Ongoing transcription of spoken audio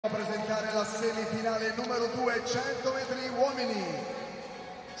alla semifinale numero 2, 100 metri uomini.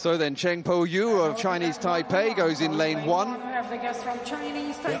 So then Cheng Po-yu of Chinese Taipei goes in lane 1. We have the guest from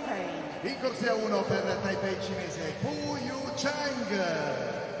Chinese Taipei. In corsia 1 per Taipei cinese, Po-yu Cheng.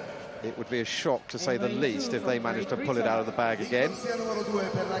 It would be a shock, to say the least, if they managed to pull it out of the bag again.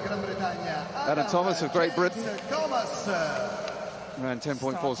 Adam Thomas of Great Britain ran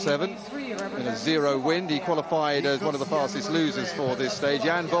 10.47 in a 0 wind. He qualified as one of the fastest losers for this stage.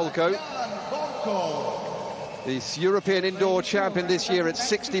 Jan Volko, the European indoor champion this year at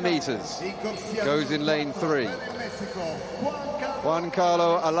 60 meters, goes in lane 3. Juan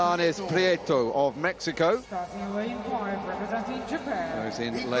Carlos Alanes Prieto of Mexico goes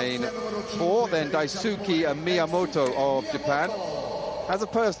in lane 4. Then Daisuke Miyamoto of Japan has a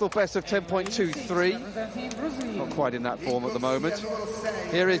personal best of 10.23. Not quite in that form at the moment.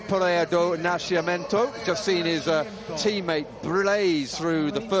 Here is Pereira do Nascimento. Just seen his teammate blaze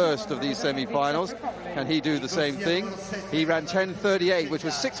through the first of these semi-finals. Can he do the same thing? He ran 10.38, which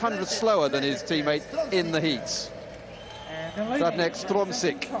was 600 slower than his teammate in the heats. Radek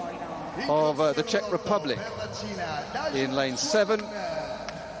Stromsik of the Czech Republic in lane 7.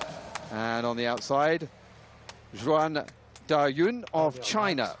 And on the outside, Zhuan Dayun of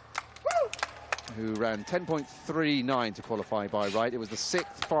China, who ran 10.39 to qualify by right. It was the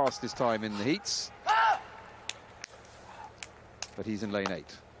 6th fastest time in the heats. But he's in lane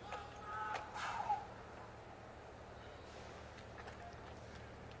 8.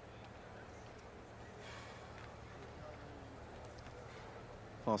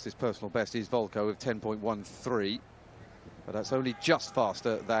 Fastest personal best is Volko with 10.13, but that's only just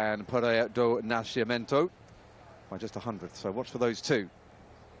faster than Pereira do Nascimento by just 100th. So watch for those two.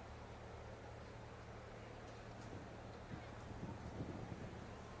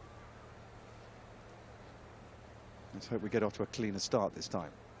 Let's hope we get off to a cleaner start this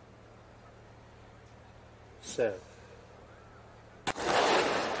time. So.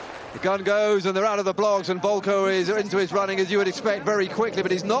 The gun goes and they're out of the blocks, and Volko is into his running as you would expect very quickly,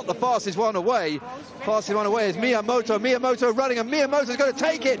 but he's not the fastest one away. Fastest one away is Miyamoto. Miyamoto running, and Miyamoto's going to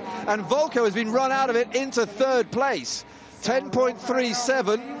take it, and Volko has been run out of it into 3rd place.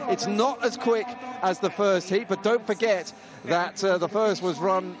 10.37. It's not as quick as the first heat, but don't forget that the first was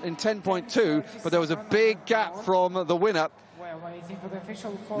run in 10.2, but there was a big gap from the winner,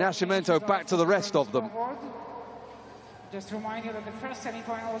 Nascimento, back to the rest of them. Just remind you that the first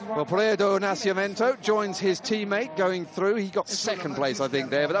semi-final was... Well, Pereira do Nascimento joins his teammate going through. He got 2nd place, I think,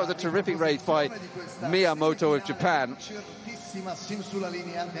 there, but that was a terrific race by Miyamoto of Japan.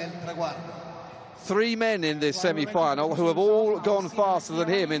 3 men in this semi-final who have all gone faster than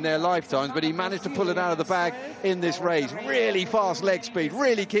him in their lifetimes, but he managed to pull it out of the bag in this race. Really fast leg speed,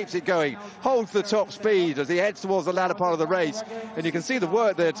 really keeps it going, holds the top speed as he heads towards the latter part of the race. And you can see the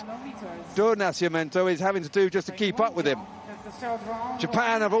work that do Nascimento is having to do just to keep up with him.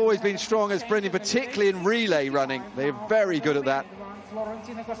 Japan have always been strong at sprinting, particularly in relay running. They're very good at that.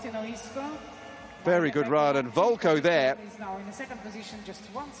 Very good run, and Volko there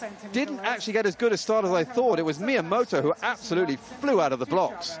didn't actually get as good a start as I thought. It was Miyamoto who absolutely flew out of the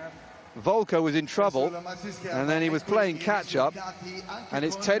blocks. Volko was in trouble, and then he was playing catch-up, and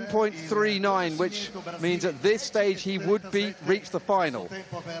it's 10.39, which means at this stage he would reach the final.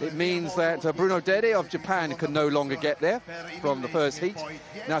 It means that Bruno Dede of Japan can no longer get there from the first heat.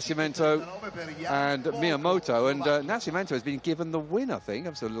 Nascimento and Miyamoto, and Nascimento has been given the win, I think.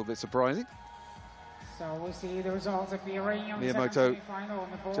 That's a little bit surprising. So we'll see the results appearing on Miyamoto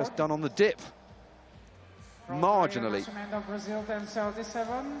just done on the dip, marginally.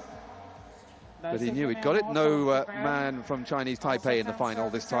 But he knew he'd got it. No man from Chinese Taipei in the final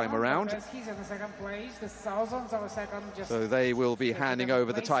this time around. So they will be handing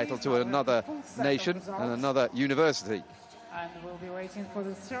over the title to another nation and another university. And we'll be waiting for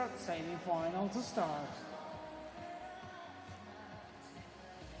the 3rd semi-final to start.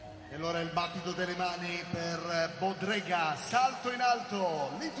 E allora il battito delle mani per Bodrega, salto in alto,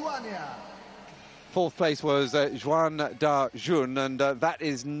 Lituania. 4th place was Zhuan Dayun, and that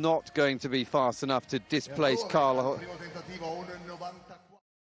is not going to be fast enough to displace Carlo.